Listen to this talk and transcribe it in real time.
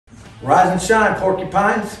Rise and shine,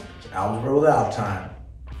 porcupines. It's Algebra Without Time.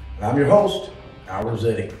 And I'm your host, Al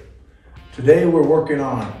Rosetti. Today we're working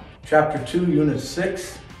on Chapter 2, Unit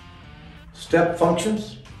 6, Step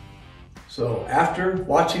Functions. So after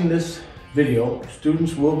watching this video,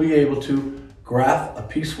 students will be able to graph a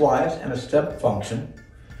piecewise and a step function.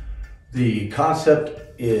 The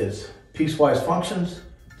concept is piecewise functions,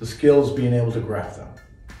 the skill is being able to graph them.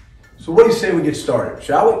 So what do you say we get started,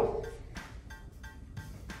 shall we?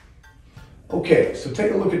 Okay, so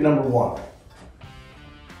take a look at number 1.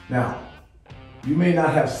 Now, you may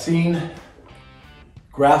not have seen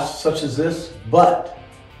graphs such as this, but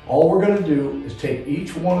all we're going to do is take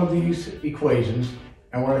each one of these equations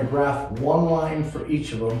and we're going to graph one line for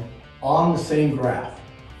each of them on the same graph.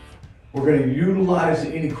 We're going to utilize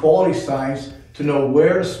the inequality signs to know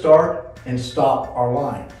where to start and stop our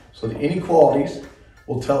line. So the inequalities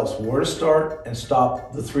will tell us where to start and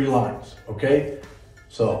stop the 3 lines, okay?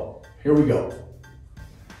 So here we go.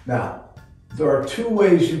 Now, there are 2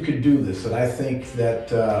 ways you could do this that I think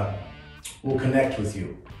that will connect with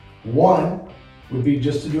you. One would be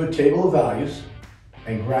just to do a table of values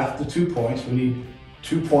and graph the 2 points. We need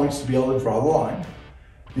 2 points to be able to draw the line.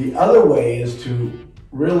 The other way is to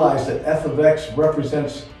realize that f of x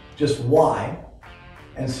represents just y.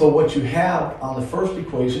 And so what you have on the first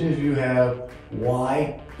equation is you have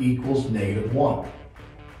y equals -1.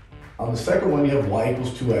 On the second one, you have y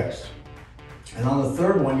equals 2x. And on the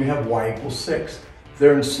third one, you have y equals 6.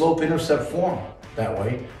 They're in slope-intercept form. That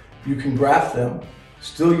way, you can graph them,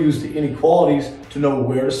 still use the inequalities to know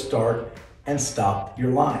where to start and stop your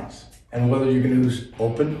lines, and whether you're going to use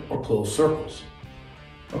open or closed circles.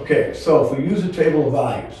 Okay, so if we use a table of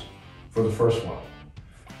values for the first one,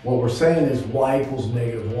 what we're saying is y equals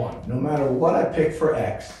 -1. No matter what I pick for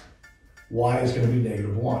x, y is going to be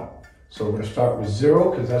 -1. So we're going to start with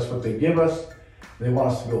 0 because that's what they give us. They want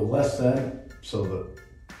us to go less than, so the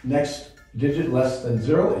next digit less than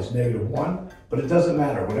 0 is -1, but it doesn't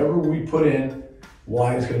matter. Whatever we put in,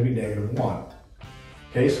 y is going to be -1.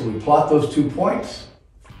 Okay, so we plot those 2 points.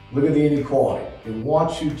 Look at the inequality. It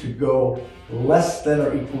wants you to go less than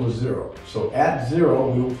or equal to 0. So at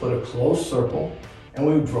 0, we will put a closed circle and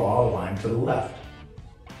we will draw a line to the left.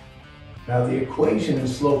 Now the equation in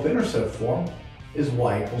slope-intercept form is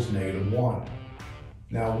y equals -1.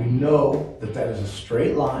 Now we know that that is a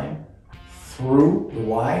straight line through the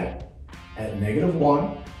y at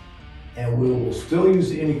 -1, and we will still use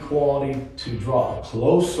the inequality to draw a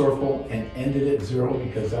closed circle and end it at 0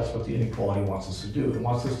 because that's what the inequality wants us to do. It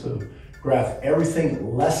wants us to graph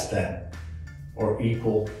everything less than or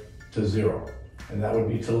equal to 0, and that would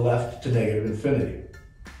be to the left to -infinity.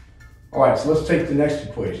 All right, so let's take the next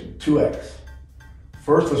equation, 2x.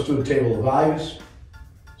 First, let's do a table of values.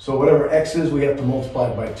 So whatever x is, we have to multiply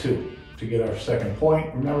it by 2 to get our second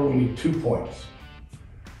point. Remember, we need 2 points.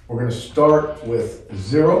 We're going to start with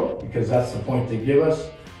 0 because that's the point they give us,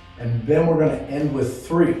 and then we're going to end with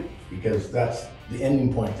 3 because that's the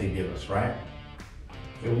ending point they give us, right?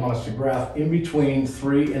 They want us to graph in between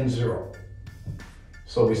 3 and 0.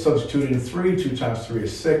 So we substitute in 3, 2 times 3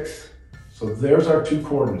 is 6. So there's our 2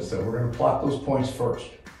 coordinates that we're going to plot those points first.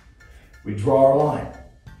 We draw our line.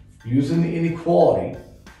 Using the inequality,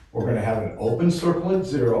 we're going to have an open circle at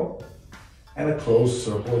 0 and a closed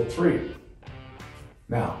circle at 3.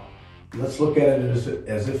 Now, let's look at it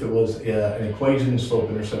as if it was an equation in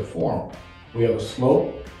slope-intercept form. We have a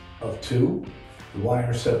slope of 2. The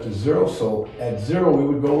y-intercept is 0, so at 0 we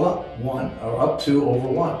would go up 1, or up 2 over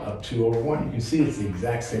 1, up 2 over 1. You can see it's the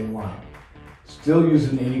exact same line. Still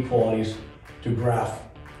using the inequalities to graph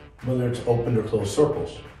whether it's open or closed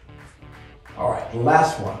circles. All right, the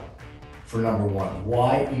last one for number 1,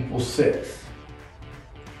 y equals 6.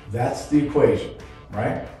 That's the equation,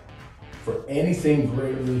 right? For anything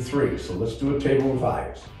greater than 3. So let's do a table of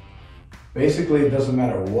values. Basically, it doesn't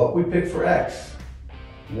matter what we pick for x,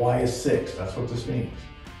 y is 6. That's what this means.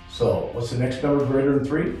 So what's the next number greater than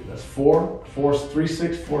 3? That's 4. 4 is 3,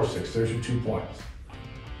 6, 4, 6. There's your 2 points.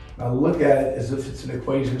 Now look at it as if it's an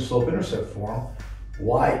equation in slope-intercept form.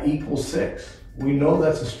 Y equals 6. We know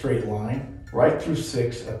that's a straight line right through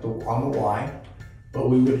 6 on the y, but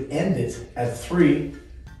we would end it at 3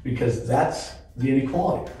 because that's the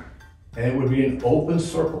inequality. And it would be an open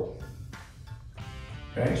circle.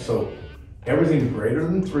 Okay, so everything greater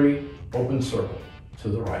than 3, open circle to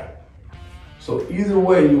the right. So either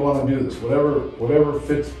way you want to do this, whatever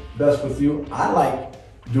fits best with you. I like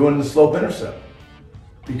doing the slope-intercept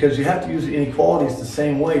because you have to use the inequalities the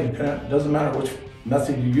same way. It doesn't matter which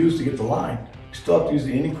method you use to get the line. You still have to use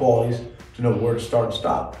the inequalities to know where to start and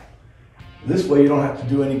stop. This way you don't have to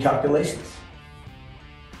do any calculations.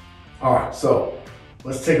 All right, so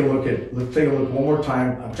let's take a look one more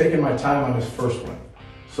time. I'm taking my time on this first one.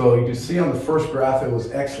 So you can see on the first graph, it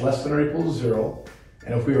was x less than or equal to 0.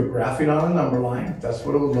 And if we were graphing on a number line, that's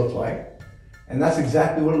what it would look like. And that's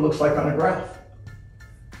exactly what it looks like on a graph.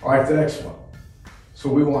 All right, the next one. So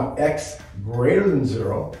we want x greater than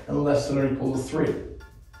 0 and less than or equal to 3.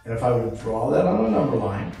 And if I were to draw that on a number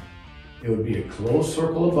line, it would be a closed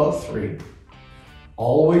circle above 3,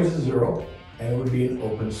 always 0, and it would be an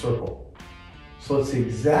open circle. So it's the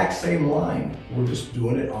exact same line, we're just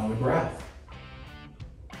doing it on the graph.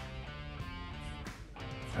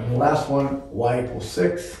 And the last one, y equals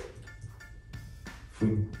 6.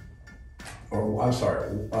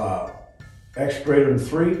 X greater than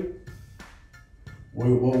 3. What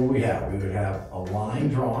would we have? We would have a line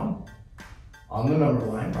drawn on the number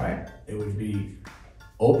line, right? It would be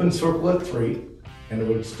open circle at 3, and it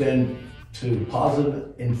would extend to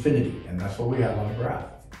positive infinity, and that's what we have on the graph.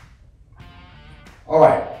 All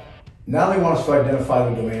right, now they want us to identify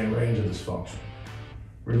the domain and range of this function.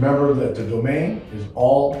 Remember that the domain is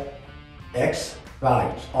all x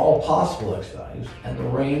values, all possible x values, and the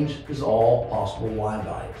range is all possible y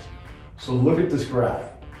values. So look at this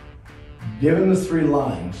graph. Given the 3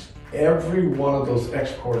 lines, every one of those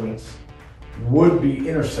x coordinates would be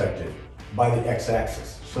intersected by the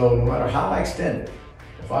x-axis. So no matter how I extend it,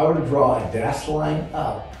 if I were to draw a dashed line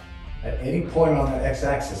up at any point on that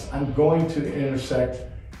x-axis, I'm going to intersect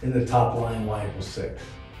in the top line y equals 6.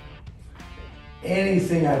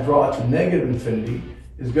 Anything I draw to negative infinity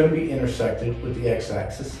is going to be intersected with the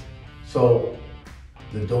x-axis. So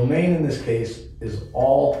the domain in this case is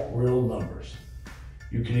all real numbers.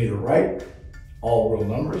 You can either write all real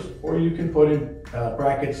numbers, or you can put in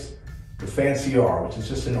brackets the fancy R, which is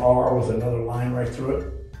just an R with another line right through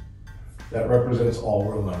it. That represents all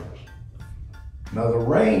real numbers. Now the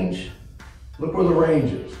range, look where the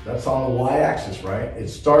range is. That's on the y-axis, right? It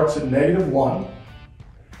starts at -1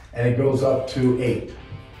 and it goes up to 8.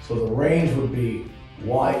 So the range would be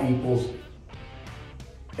y equals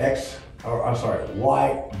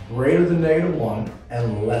y greater than -1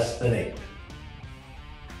 and less than 8.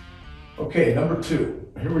 Okay, number 2,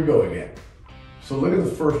 here we go again. So look at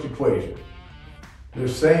the first equation. They're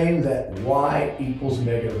saying that y equals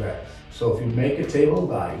 -x. So if you make a table of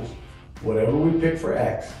values, whatever we pick for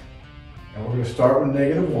x, and we're going to start with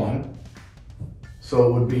 -1, so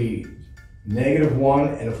it would be -1,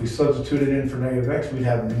 and if we substitute it in for -x, we'd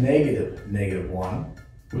have -1,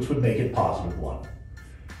 which would make it +1.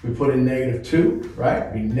 We put in -2, right?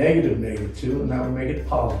 It'd be -2, and that would make it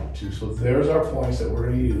 +2. So there's our points that we're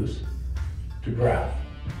going to use to graph.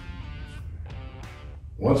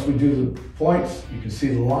 Once we do the points, you can see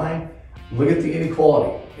the line. Look at the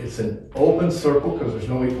inequality. It's an open circle because there's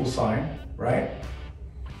no equal sign, right?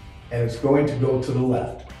 And it's going to go to the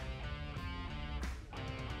left.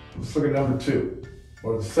 Let's look at number 2,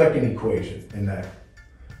 or the second equation in that.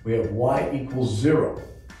 We have y equals 0.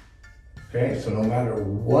 Okay, so no matter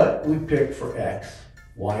what we pick for x,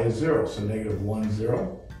 y is 0. So -1,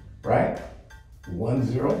 0, right? 1,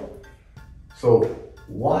 0. So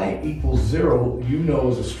y equals 0, you know,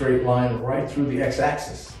 is a straight line right through the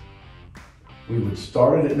x-axis. We would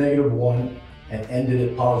start it at -1 and end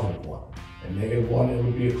it at +1. At -1, it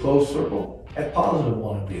would be a closed circle. At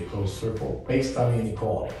 +1, it would be a closed circle based on the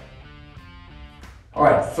inequality. All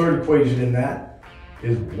right, the third equation in that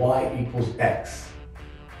is y equals x,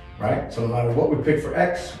 right? So no matter what we pick for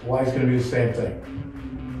x, y is going to be the same thing,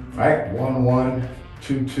 right? 1, 1,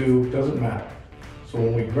 2, 2, doesn't matter. So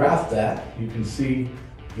when we graph that, you can see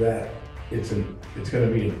that it's going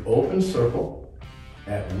to be an open circle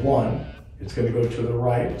at 1. It's going to go to the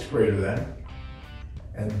right, it's greater than.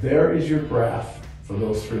 And there is your graph for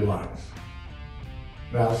those 3 lines.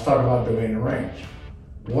 Now let's talk about domain and range.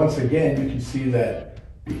 Once again, you can see that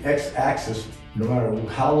the x-axis, no matter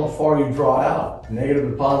how far you draw it out, negative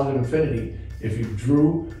to positive infinity, if you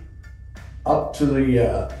drew up to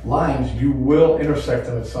the lines, you will intersect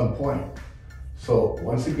them at some point. So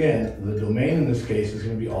once again, the domain in this case is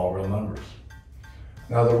going to be all real numbers.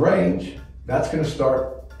 Now the range, that's going to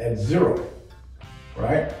start at 0,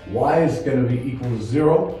 right? Y is going to be equal to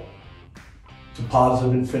 0 to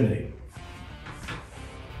positive infinity.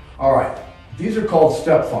 All right, these are called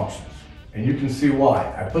step functions, and you can see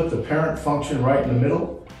why. I put the parent function right in the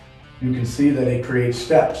middle. You can see that it creates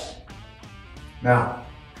steps. Now,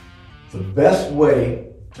 the best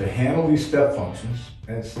way to handle these step functions,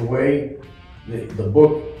 and it's the way the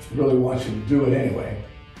book really wants you to do it anyway,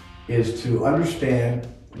 is to understand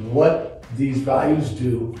what these values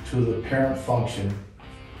do to the parent function.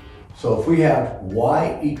 So if we have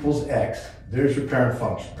y equals x, there's your parent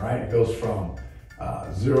function, right? It goes from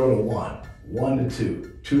 0 to 1. 1 to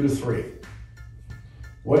 2, 2 to 3.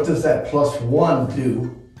 What does that plus 1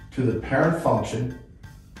 do to the parent function?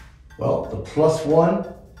 Well, the plus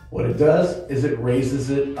 1, what it does is it raises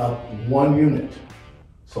it up 1 unit.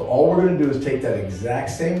 So all we're going to do is take that exact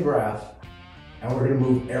same graph and we're going to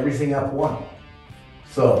move everything up 1.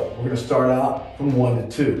 So we're going to start out from 1 to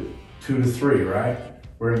 2, 2 to 3, right?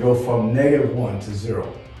 We're going to go from -1 to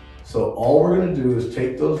 0. So all we're going to do is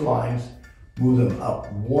take those lines, move them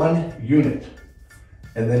up 1 unit,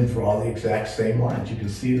 and then draw the exact same lines. You can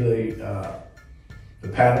see the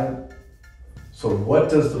pattern. So what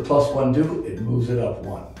does the plus 1 do? It moves it up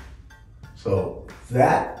 1. So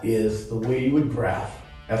that is the way you would graph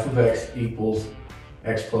f of x equals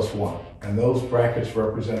x plus 1. And those brackets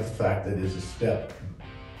represent the fact that it is a step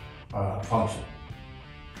function.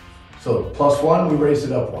 So plus 1, we raise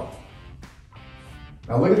it up 1.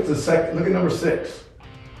 Now look at look at number 6.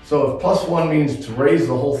 So if plus 1 means to raise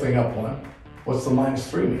the whole thing up 1, what's the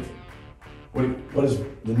 -3 mean? What is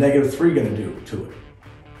the -3 going to do to it?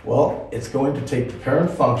 Well, it's going to take the parent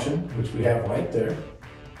function, which we have right there,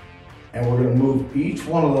 and we're going to move each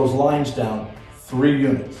one of those lines down 3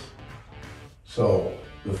 units. So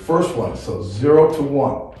the first one, so 0 to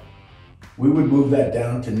 1, we would move that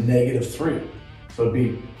down to -3. So it'd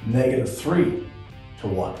be -3 to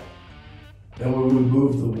 1. Then we would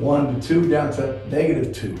move the 1 to 2 down to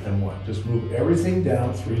 -2 and 1. Just move everything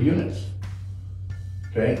down 3 units.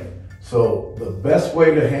 Okay? So the best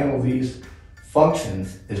way to handle these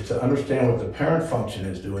functions is to understand what the parent function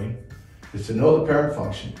is doing, is to know the parent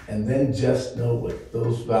function, and then just know what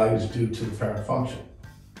those values do to the parent function.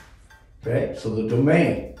 Okay? So the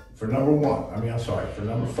domain for number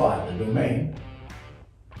 5, the domain,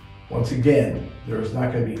 once again, there is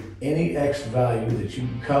not going to be any x value that you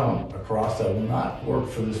can come across that will not work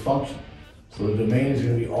for this function. So the domain is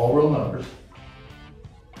going to be all real numbers.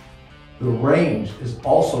 The range is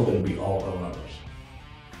also going to be all real numbers,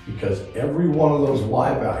 because every one of those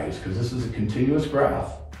y values, because this is a continuous graph,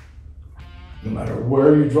 no matter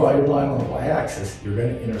where you draw your line on the y-axis, you're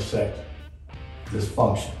going to intersect this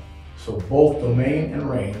function. So both domain and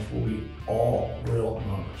range will be all real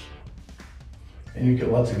numbers. And you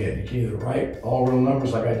can, once again, you can either write all real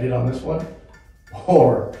numbers like I did on this one,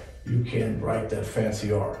 or you can write that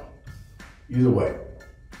fancy R. Either way.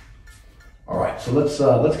 All right, so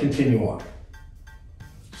let's continue on.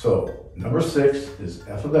 So number 6 is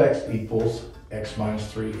f of x equals x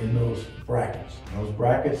minus 3 in those brackets. And those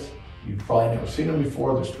brackets, you've probably never seen them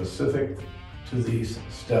before. They're specific to these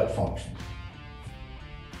step functions.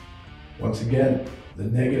 Once again, the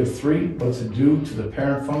 -3, what's it do to the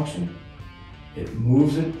parent function? It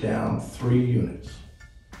moves it down 3 units,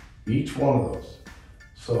 each one of those.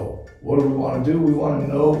 So what do we want to do? We want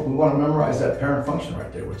to memorize that parent function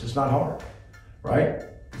right there, which is not hard, right?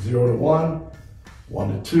 0 to 1, 1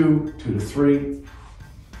 to 2, 2 to 3.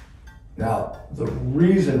 Now, the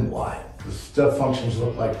reason why the step functions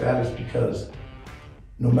look like that is because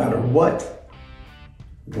no matter what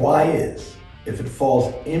y is, if it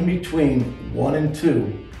falls in between 1 and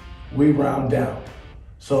 2, we round down.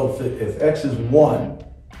 So if x is 1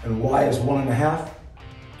 and y is 1.5,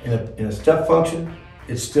 in a step function,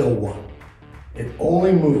 it's still 1. It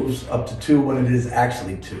only moves up to 2 when it is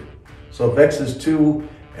actually 2. So if x is 2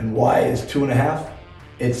 and y is 2.5,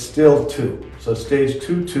 it's still 2. So it stays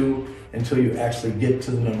 2, 2 until you actually get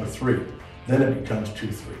to the number 3. Then it becomes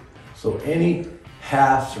 2, 3. So any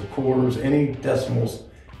halves or quarters, any decimals,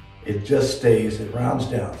 it just stays, it rounds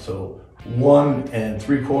down. So 1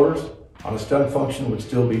 3/4 on a step function would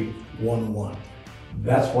still be 1, 1.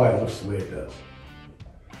 That's why it looks the way it does.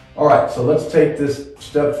 All right, so let's take this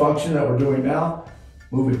step function that we're doing now,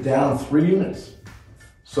 move it down 3 units.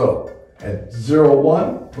 So at 0,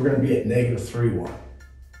 1, we're going to be at -3, 1,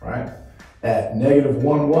 right? At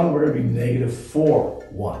 -1, 1, we're going to be -4,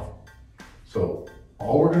 1. So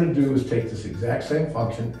all we're going to do is take this exact same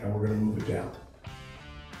function and we're going to move it down.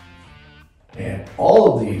 And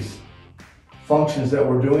all of these functions that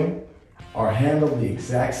we're doing are handled the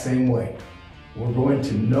exact same way. We're going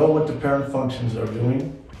to know what the parent functions are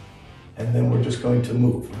doing, and then we're just going to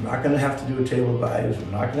move. We're not going to have to do a table of values.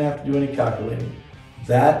 We're not going to have to do any calculating.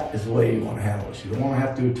 That is the way you want to handle this. You don't want to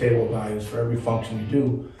have to do a table of values for every function you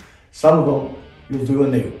do. Some of them you'll do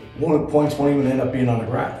and one of the points won't even end up being on the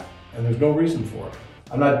graph, and there's no reason for it.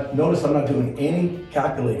 Notice I'm not doing any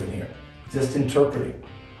calculating here, just interpreting.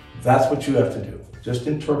 That's what you have to do, just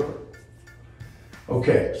interpret.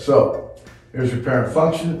 Okay, so there's your parent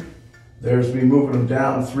function. There's me moving them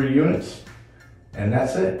down 3 units, and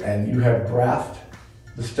that's it. And you have graphed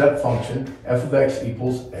the step function, f of x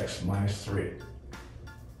equals x minus 3.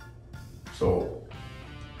 So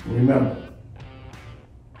remember,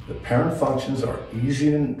 The parent functions are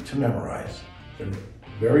easy to memorize. They're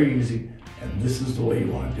very easy, and this is the way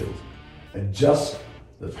you want to do it. Adjust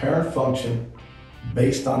the parent function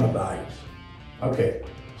based on the values. Okay,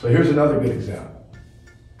 so here's another good example.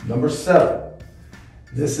 Number 7.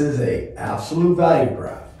 This is an absolute value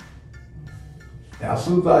graph. The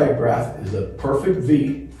absolute value graph is a perfect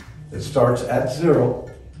V that starts at 0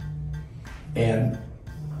 and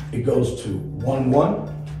it goes to 1, 1,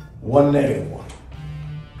 1, negative 1,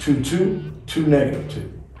 2, 2, 2, negative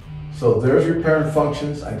 2. So there's your parent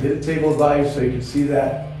functions. I did a table of values so you can see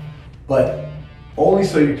that, but only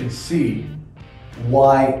so you can see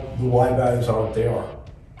why the Y values are what they are.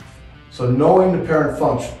 So knowing the parent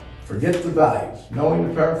function, forget the values, knowing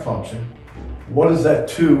the parent function, what does that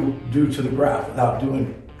 2 do to the graph without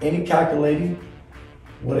doing any calculating?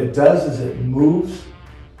 What it does is it moves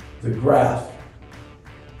the graph.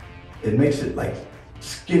 It makes it like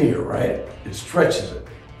skinnier, right? It stretches it.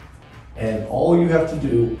 And all you have to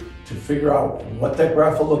do to figure out what that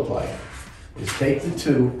graph will look like is take the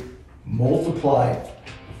 2, multiply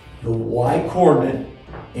the Y coordinate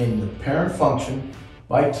in the parent function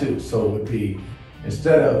by 2. So it would be,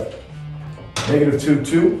 instead of negative 2,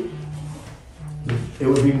 2, it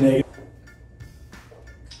would be negative.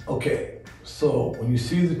 Okay, so when you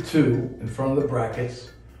see the 2 in front of the brackets,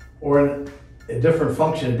 or in a different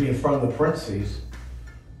function, it'd be in front of the parentheses,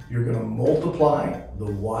 you're going to multiply the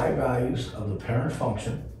Y values of the parent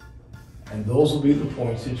function, and those will be the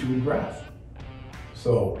points that you would graph.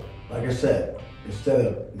 So, like I said, instead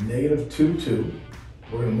of negative 2, 2,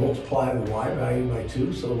 we're going to multiply the Y value by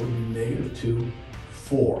 2, so it would be negative 2,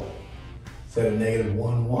 4. Instead of negative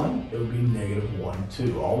 1, 1, it would be negative 1,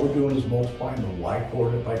 2. All we're doing is multiplying the Y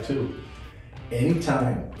coordinate by 2.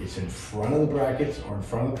 Anytime it's in front of the brackets or in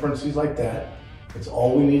front of the parentheses like that, it's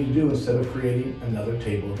all we need to do instead of creating another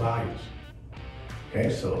table of values. Okay,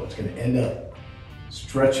 so it's going to end up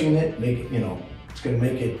stretching it, make it, it's going to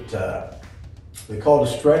make it, they call it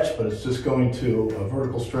a stretch, but it's just going to, a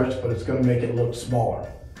vertical stretch, but it's going to make it look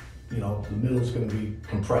smaller. The middle is going to be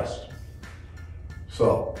compressed.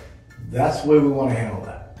 So that's the way we want to handle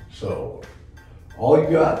that. So all you're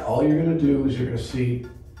going to do is you're going to see,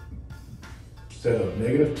 instead of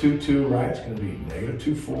negative 2, 2, right, it's going to be negative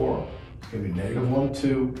 2, 4. It's going to be negative 1, 2.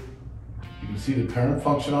 You can see the parent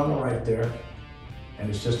function on the right there, and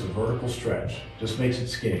it's just a vertical stretch. Just makes it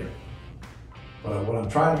skinnier. But what I'm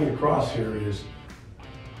trying to get across here is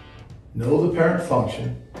know the parent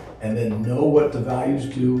function, and then know what the values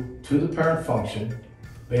do to the parent function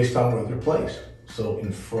based on where they're placed. So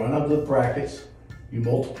in front of the brackets, you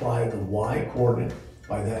multiply the Y coordinate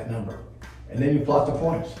by that number, and then you plot the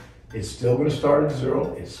points. It's still going to start at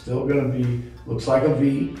 0. It's still going to be, looks like a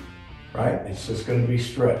V, right? It's just going to be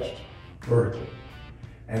stretched vertically.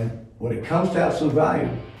 And when it comes to absolute value,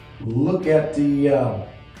 look at the values.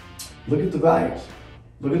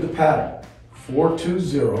 Look at the pattern. 4, 2,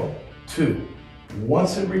 0, 2.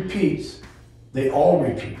 Once it repeats, they all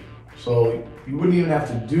repeat. So you wouldn't even have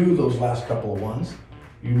to do those last couple of ones.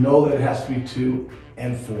 You know that it has to be 2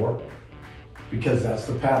 and 4 because that's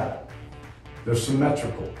the pattern. They're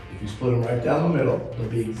symmetrical. If you split them right down the middle, they'll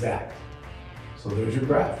be exact. So there's your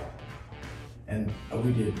graph. And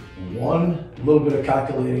we did one little bit of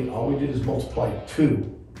calculating. All we did is multiply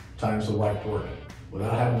 2 times the Y coordinate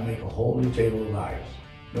without having to make a whole new table of values.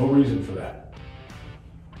 No reason for that.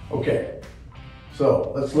 Okay,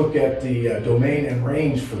 so let's look at the domain and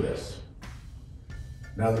range for this.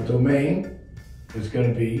 Now the domain is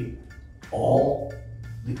going to be all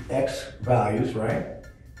the X values, right?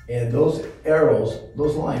 And those arrows,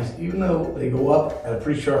 those lines, even though they go up at a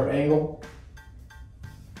pretty sharp angle,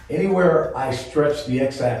 anywhere I stretch the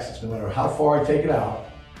X-axis, no matter how far I take it out,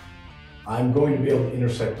 I'm going to be able to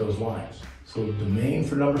intersect those lines. So the domain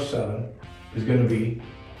for number 7 is going to be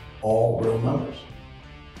all real numbers.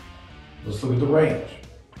 Let's look at the range.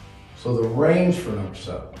 So the range for number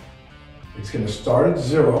 7, it's going to start at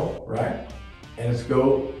 0, right? And it's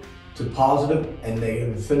go to positive and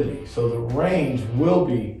negative infinity. So the range will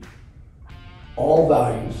be all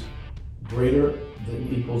values greater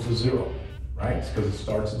than equals to 0, right? It's because it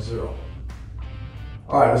starts at 0.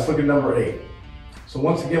 All right, let's look at number 8. So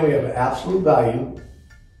once again, we have an absolute value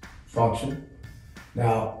function.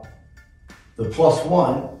 Now, the plus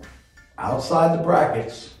 1 outside the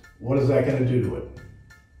brackets, what is that going to do to it?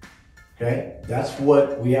 Okay, that's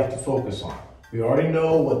what we have to focus on. We already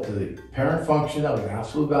know what the parent function of an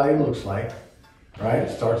absolute value looks like, right?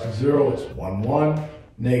 It starts at 0, it's 1, 1,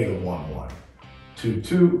 negative 1, 1, 2,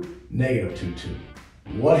 2, negative 2, 2.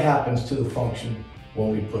 What happens to the function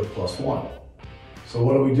when we put plus 1? So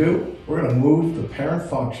what do? We're going to move the parent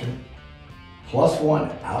function plus 1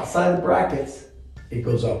 outside the brackets, it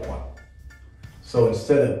goes up 1. So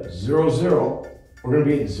instead of 0, 0, we're going to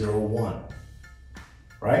be at 0, 1.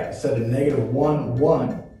 Right? Instead of negative 1,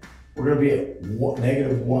 1, we're going to be at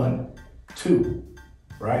negative 1, 2.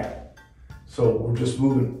 Right? So we're just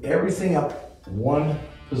moving everything up 1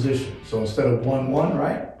 position. So instead of 1, 1,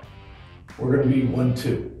 right? We're going to be 1,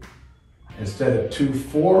 2. Instead of 2,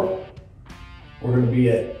 4, we're going to be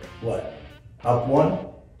at what? Up 1,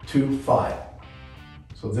 2, 5.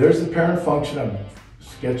 So there's the parent function. I'm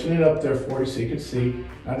sketching it up there for you so you can see.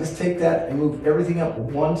 Now just take that and move everything up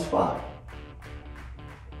 1 spot.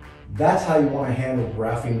 That's how you want to handle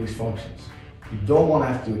graphing these functions. You don't want to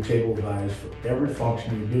have to do a table of values for every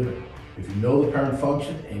function you're given. If you know the parent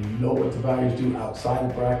function and you know what the values do outside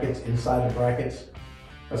the brackets, inside the brackets,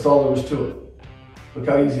 that's all there is to it. Look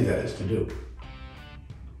how easy that is to do.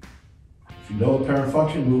 If you know the parent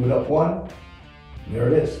function, move it up 1, and there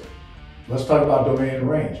it is. Let's talk about domain and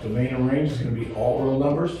range. Domain and range is going to be all real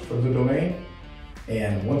numbers for the domain.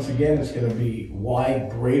 And once again, it's going to be y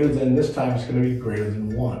greater than, this time it's going to be greater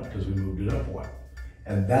than 1 because we moved it up 1.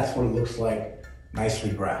 And that's what it looks like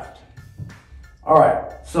nicely graphed. All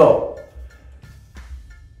right, so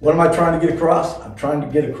what am I trying to get across? I'm trying to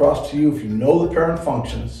get across to you, if you know the parent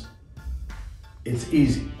functions, it's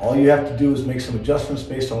easy. All you have to do is make some adjustments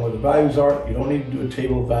based on where the values are. You don't need to do a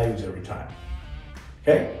table of values every time.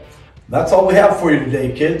 Okay? That's all we have for you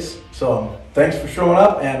today, kids. So thanks for showing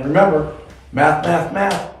up, and remember, math, math,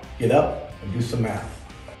 math. Get up and do some math.